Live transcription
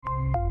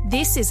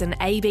This is an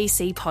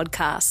ABC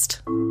podcast.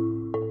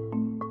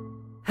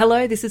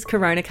 Hello, this is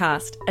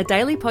CoronaCast, a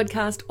daily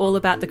podcast all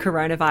about the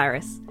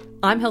coronavirus.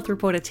 I'm health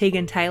reporter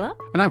Tegan Taylor.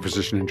 And I'm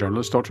physician and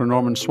journalist Dr.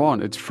 Norman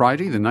Swan. It's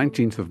Friday, the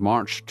 19th of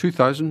March,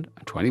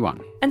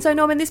 2021. And so,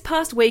 Norman, this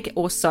past week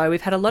or so,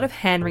 we've had a lot of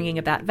hand-wringing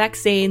about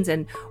vaccines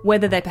and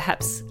whether they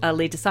perhaps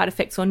lead to side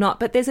effects or not.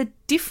 But there's a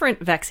different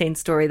vaccine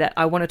story that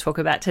I want to talk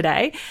about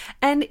today.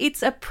 And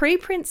it's a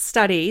preprint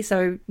study,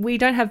 so we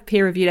don't have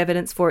peer-reviewed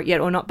evidence for it yet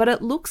or not, but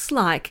it looks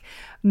like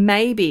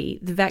maybe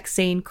the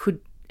vaccine could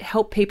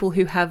help people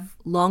who have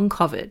long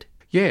COVID.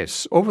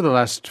 Yes, over the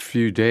last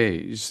few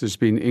days, there's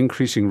been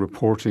increasing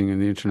reporting in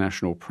the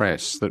international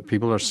press that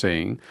people are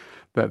saying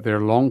that their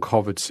long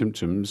COVID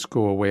symptoms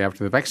go away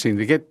after the vaccine.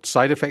 They get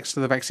side effects to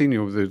the vaccine,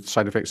 the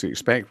side effects you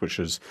expect, which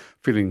is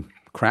feeling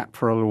crap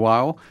for a little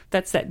while.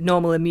 That's that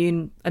normal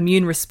immune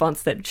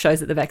response that shows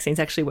that the vaccine's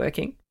actually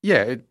working.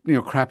 Yeah,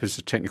 crap is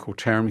a technical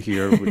term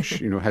here,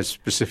 which has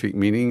specific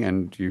meaning,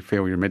 and you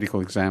fail your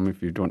medical exam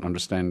if you don't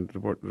understand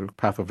what the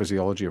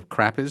pathophysiology of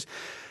crap is.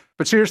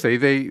 But seriously,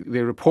 they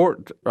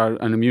report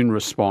an immune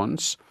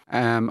response.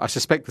 I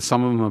suspect that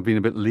some of them have been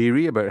a bit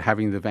leery about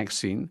having the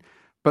vaccine.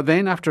 But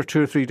then after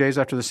 2 or 3 days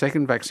after the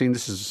second vaccine,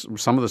 this is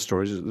some of the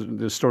stories.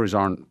 The stories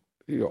aren't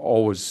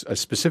always as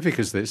specific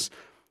as this.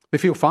 They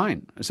feel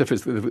fine, as if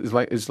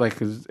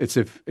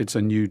it's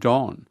a new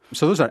dawn.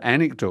 So those are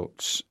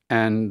anecdotes,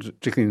 and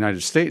particularly in the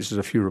United States, there's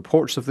a few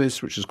reports of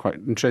this, which is quite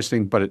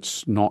interesting, but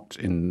it's not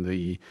in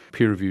the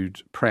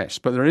peer-reviewed press.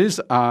 But there is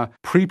a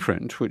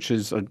preprint, which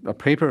is a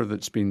paper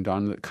that's been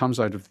done that comes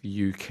out of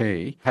the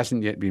UK,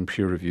 hasn't yet been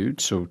peer-reviewed,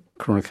 so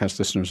CoronaCast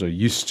listeners are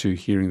used to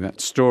hearing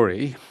that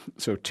story,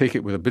 so take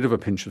it with a bit of a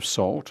pinch of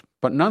salt.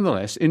 But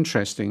nonetheless,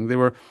 interesting.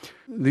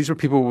 These were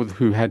people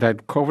who had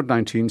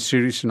COVID-19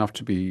 serious enough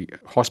to be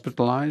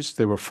hospitalised.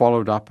 They were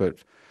followed up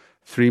at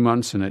 3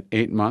 months and at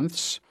 8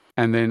 months.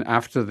 And then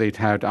after they'd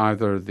had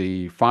either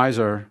the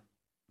Pfizer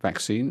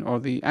vaccine or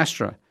the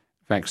Astra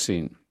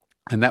vaccine.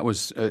 And that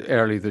was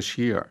early this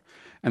year.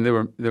 And they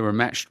were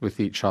matched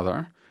with each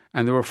other.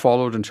 And they were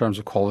followed in terms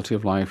of quality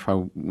of life,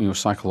 how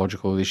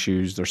psychological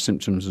issues, their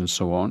symptoms and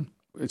so on.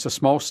 It's a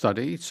small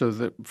study, so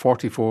that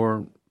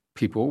 44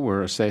 people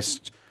were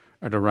assessed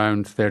at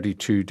around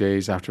 32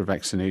 days after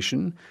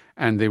vaccination,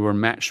 and they were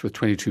matched with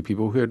 22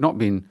 people who had not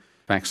been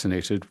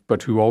vaccinated,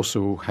 but who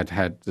also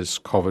had this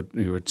COVID,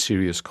 who had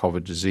serious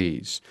COVID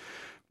disease.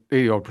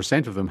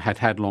 80% of them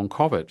had long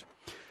COVID.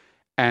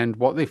 And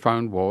what they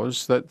found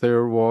was that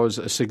there was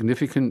a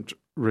significant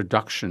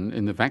reduction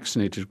in the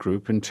vaccinated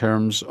group in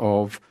terms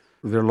of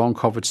their long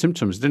COVID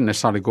symptoms. It didn't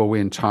necessarily go away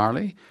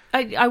entirely.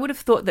 I would have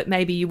thought that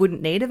maybe you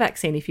wouldn't need a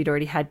vaccine if you'd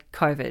already had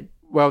COVID.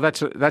 Well,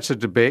 that's a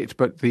debate,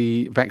 but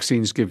the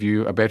vaccines give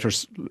you a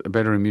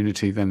better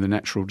immunity than the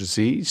natural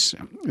disease.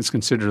 It's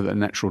considered that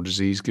natural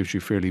disease gives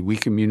you fairly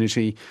weak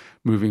immunity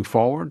moving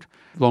forward.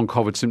 Long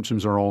COVID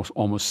symptoms are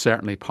almost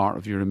certainly part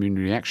of your immune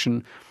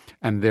reaction,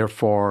 and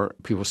therefore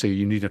people say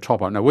you need a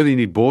top-up. Now, whether you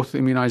need both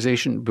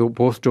immunisation,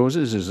 both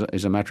doses,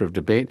 is a matter of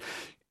debate.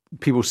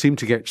 People seem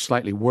to get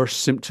slightly worse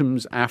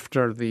symptoms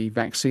after the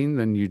vaccine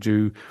than you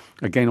do.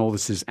 Again, all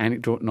this is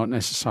anecdote, not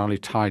necessarily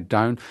tied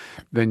down,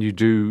 than you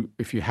do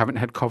if you haven't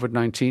had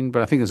COVID-19.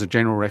 But I think there's a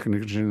general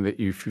recognition that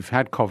if you've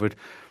had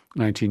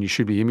COVID-19, you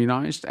should be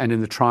immunised. And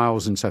in the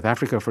trials in South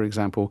Africa, for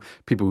example,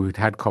 people who'd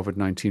had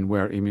COVID-19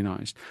 were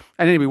immunised.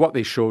 And anyway, what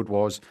they showed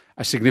was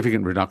a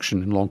significant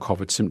reduction in long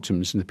COVID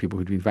symptoms in the people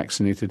who'd been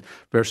vaccinated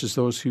versus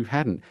those who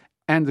hadn't.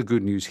 And the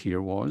good news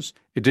here was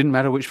it didn't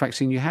matter which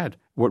vaccine you had.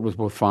 Worked with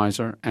both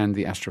Pfizer and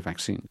the Astra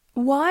vaccine.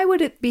 Why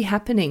would it be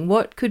happening?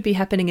 What could be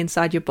happening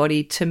inside your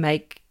body to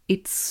make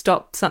it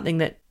stop something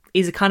that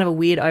is a kind of a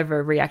weird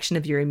overreaction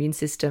of your immune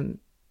system?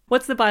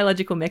 What's the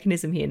biological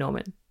mechanism here,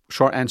 Norman?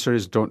 Short answer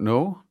is don't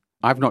know.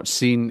 I've not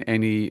seen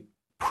any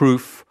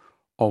proof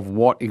of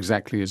what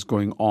exactly is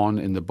going on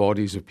in the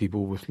bodies of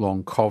people with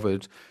long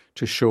COVID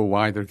to show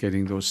why they're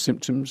getting those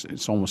symptoms.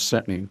 It's almost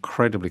certainly an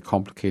incredibly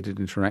complicated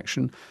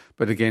interaction,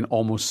 but again,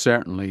 almost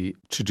certainly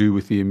to do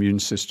with the immune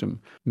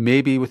system.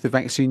 Maybe with the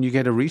vaccine you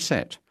get a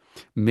reset.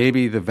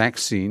 Maybe the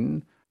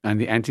vaccine and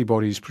the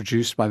antibodies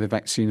produced by the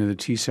vaccine and the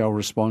T-cell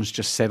response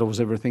just settles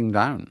everything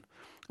down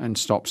and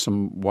stops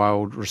some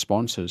wild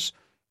responses.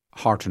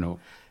 Hard to know.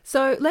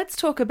 So let's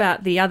talk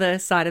about the other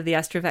side of the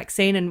Astra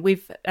vaccine. And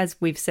as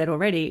we've said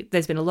already,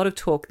 there's been a lot of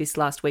talk this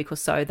last week or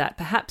so that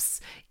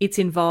perhaps it's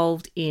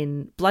involved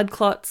in blood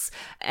clots.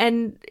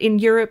 And in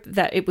Europe,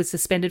 that it was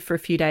suspended for a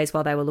few days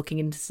while they were looking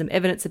into some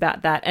evidence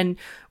about that. And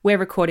we're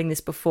recording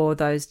this before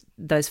those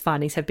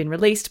findings have been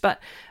released. But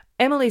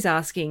Emily's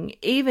asking,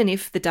 even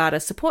if the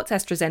data supports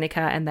AstraZeneca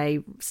and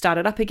they start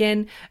it up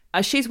again,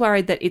 she's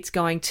worried that it's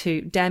going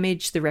to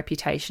damage the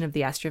reputation of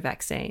the Astra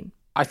vaccine.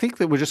 I think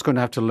that we're just going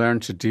to have to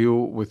learn to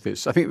deal with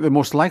this. I think the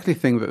most likely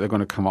thing that they're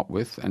going to come up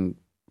with, and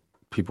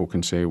people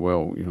can say,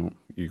 well,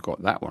 you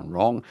got that one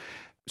wrong.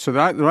 So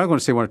they're either going to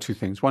say one or two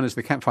things. One is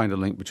they can't find a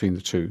link between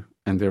the two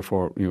and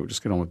therefore,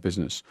 just get on with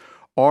business.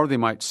 Or they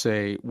might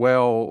say,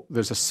 well,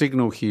 there's a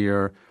signal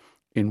here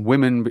in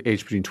women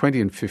aged between 20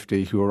 and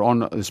 50 who are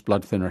on this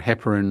blood thinner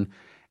heparin,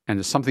 and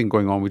there's something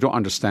going on. We don't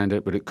understand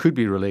it, but it could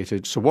be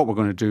related. So what we're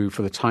going to do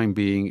for the time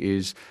being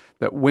is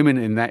that women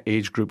in that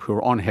age group who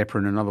are on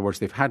heparin, in other words,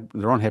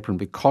 they're on heparin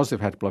because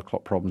they've had blood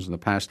clot problems in the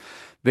past,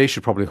 they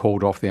should probably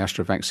hold off the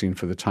Astra vaccine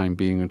for the time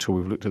being until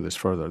we've looked at this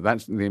further.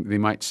 They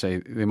might say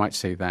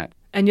that.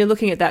 And you're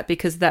looking at that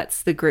because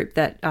that's the group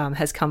that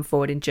has come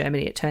forward in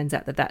Germany. It turns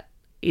out that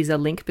is a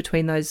link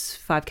between those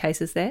 5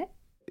 cases there.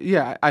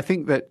 Yeah, I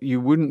think that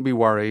you wouldn't be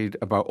worried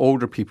about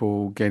older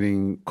people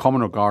getting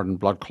common or garden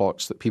blood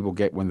clots that people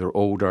get when they're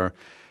older,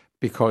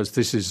 because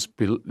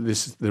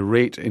the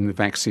rate in the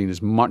vaccine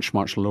is much,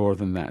 much lower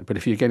than that. But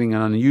if you're getting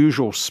an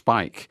unusual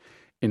spike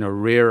in a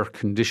rare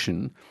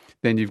condition,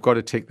 then you've got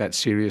to take that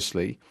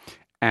seriously.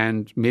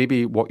 And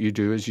maybe what you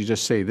do is you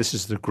just say, this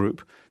is the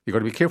group you've got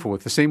to be careful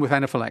with. The same with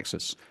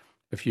anaphylaxis.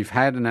 If you've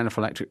had an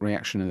anaphylactic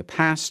reaction in the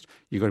past,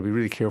 you've got to be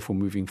really careful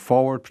moving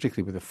forward,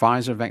 particularly with the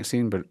Pfizer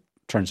vaccine, but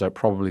turns out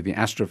probably the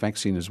Astra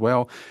vaccine as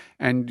well.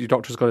 And your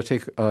doctor's got to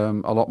take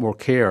a lot more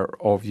care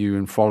of you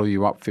and follow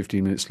you up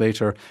 15 minutes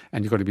later.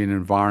 And you've got to be in an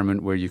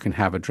environment where you can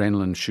have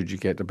adrenaline should you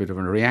get a bit of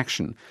a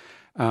reaction.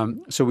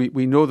 So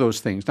we know those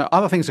things. Now,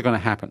 other things are going to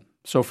happen.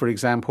 So, for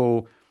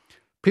example,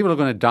 people are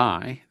going to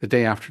die the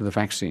day after the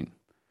vaccine,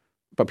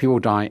 but people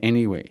die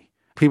anyway.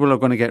 People are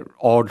going to get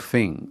odd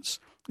things.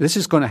 This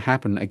is going to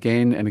happen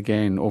again and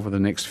again over the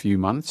next few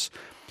months.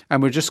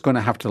 And we're just going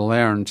to have to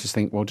learn to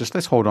think, well, just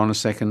let's hold on a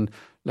second.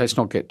 Let's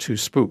not get too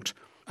spooked.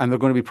 And there are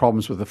going to be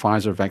problems with the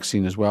Pfizer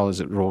vaccine as well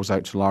as it rolls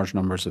out to large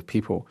numbers of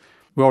people.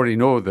 We already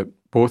know that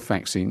both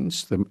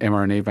vaccines, the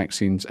mRNA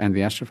vaccines and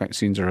the Astra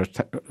vaccines, are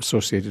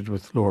associated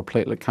with lower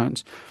platelet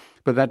counts.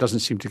 But that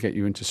doesn't seem to get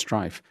you into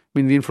strife. I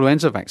mean, the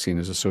influenza vaccine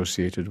is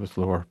associated with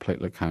lower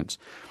platelet counts.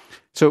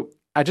 So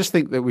I just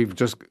think that we've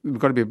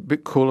got to be a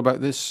bit cool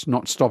about this,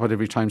 not stop it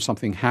every time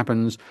something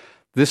happens.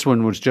 This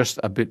one was just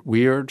a bit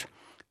weird.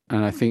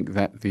 And I think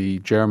that the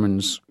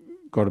Germans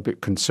got a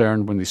bit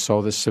concerned when they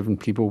saw this, 7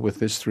 people with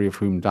this, 3 of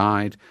whom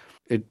died.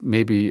 It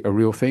may be a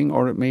real thing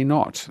or it may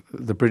not.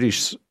 The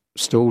British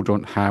still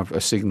don't have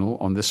a signal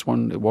on this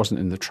one. It wasn't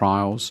in the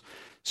trials.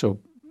 So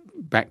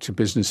back to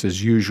business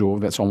as usual.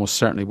 That's almost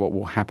certainly what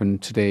will happen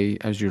today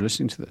as you're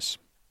listening to this.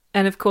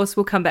 And of course,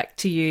 we'll come back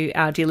to you,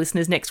 our dear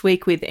listeners, next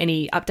week with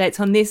any updates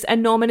on this.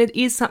 And Norman, it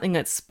is something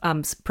that's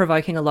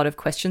provoking a lot of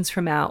questions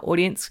from our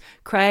audience.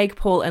 Craig,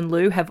 Paul and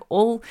Lou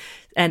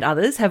and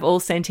others have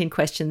all sent in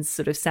questions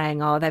sort of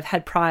saying, they've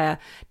had prior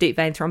deep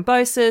vein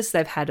thrombosis,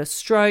 they've had a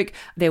stroke,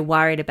 they're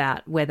worried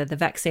about whether the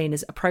vaccine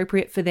is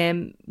appropriate for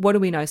them. What do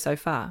we know so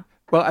far?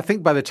 Well, I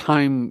think by the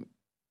time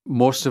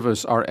most of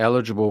us are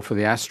eligible for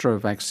the Astra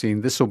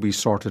vaccine, this will be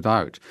sorted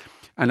out.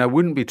 And I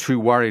wouldn't be too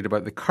worried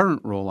about the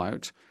current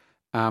rollout.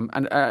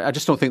 And I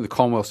just don't think the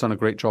Commonwealth's done a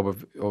great job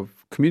of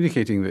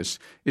communicating this.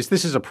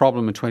 This is a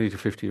problem in 20 to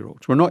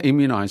 50-year-olds. We're not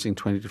immunising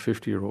 20 to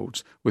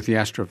 50-year-olds with the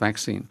Astra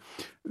vaccine.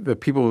 The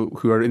people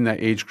who are in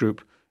that age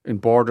group in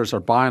Borders are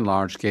by and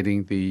large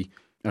getting the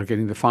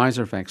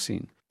Pfizer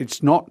vaccine.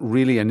 It's not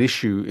really an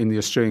issue in the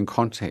Australian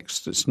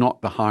context. It's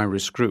not the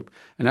high-risk group.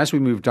 And as we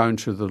move down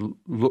to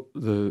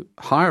the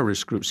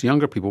higher-risk groups,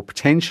 younger people,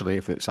 potentially,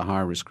 if it's a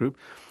higher-risk group,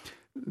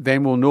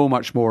 then we'll know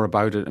much more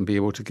about it and be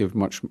able to give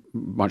much,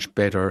 much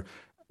better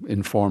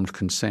informed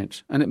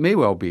consent. And it may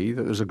well be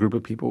that there's a group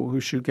of people who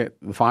should get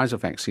the Pfizer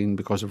vaccine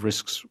because of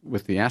risks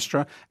with the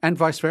Astra and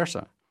vice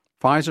versa.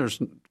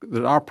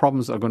 There are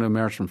problems that are going to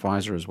emerge from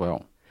Pfizer as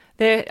well.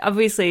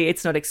 Obviously,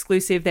 it's not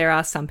exclusive. There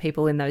are some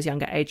people in those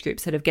younger age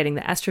groups that are getting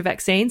the Astra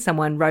vaccine.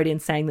 Someone wrote in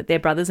saying that their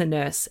brother's a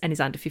nurse and is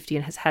under 50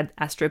 and has had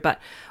Astra. But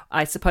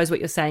I suppose what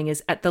you're saying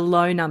is at the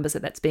low numbers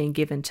that's being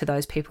given to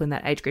those people in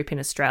that age group in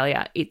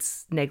Australia,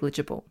 it's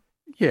negligible.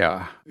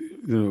 Yeah.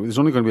 There's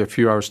only going to be a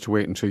few hours to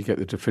wait until you get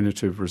the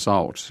definitive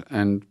result.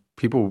 And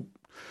people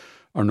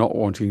are not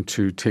wanting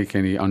to take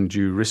any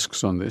undue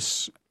risks on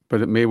this.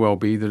 But it may well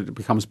be that it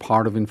becomes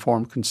part of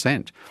informed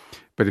consent.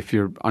 But if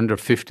you're under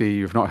 50,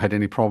 you've not had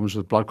any problems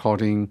with blood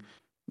clotting,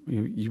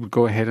 you would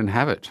go ahead and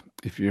have it.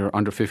 If you're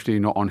under 50,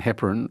 not on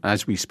heparin,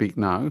 as we speak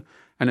now,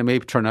 and it may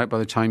turn out by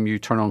the time you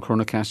turn on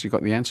Coronacast, you've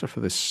got the answer for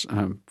this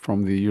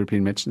from the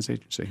European Medicines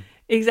Agency.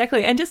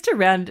 Exactly. And just to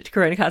round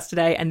Coronacast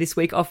today and this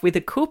week off with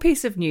a cool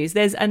piece of news,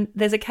 there's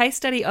a case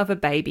study of a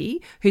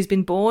baby who's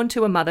been born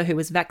to a mother who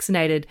was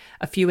vaccinated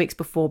a few weeks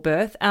before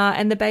birth,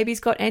 and the baby's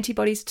got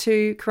antibodies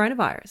to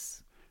coronavirus.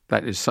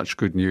 That is such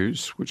good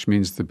news, which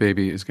means the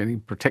baby is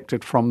getting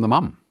protected from the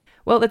mum.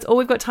 Well, that's all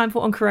we've got time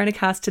for on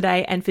Coronacast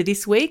today and for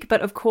this week.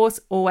 But of course,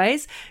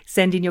 always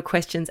send in your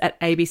questions at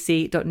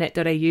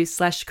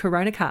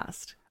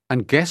abc.net.au/Coronacast.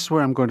 And guess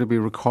where I'm going to be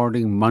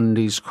recording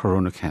Monday's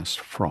Coronacast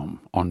from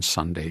on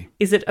Sunday?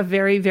 Is it a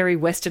very, very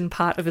western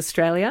part of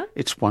Australia?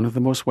 It's one of the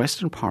most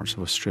western parts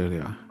of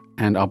Australia.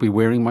 And I'll be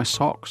wearing my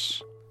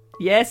socks.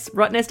 Yes,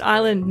 Rottnest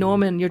Island.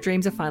 Norman, your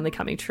dreams are finally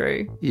coming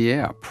true.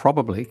 Yeah,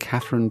 probably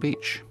Catherine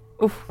Beach.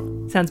 Oof,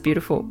 sounds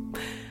beautiful.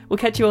 We'll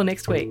catch you all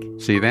next week.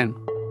 See you then.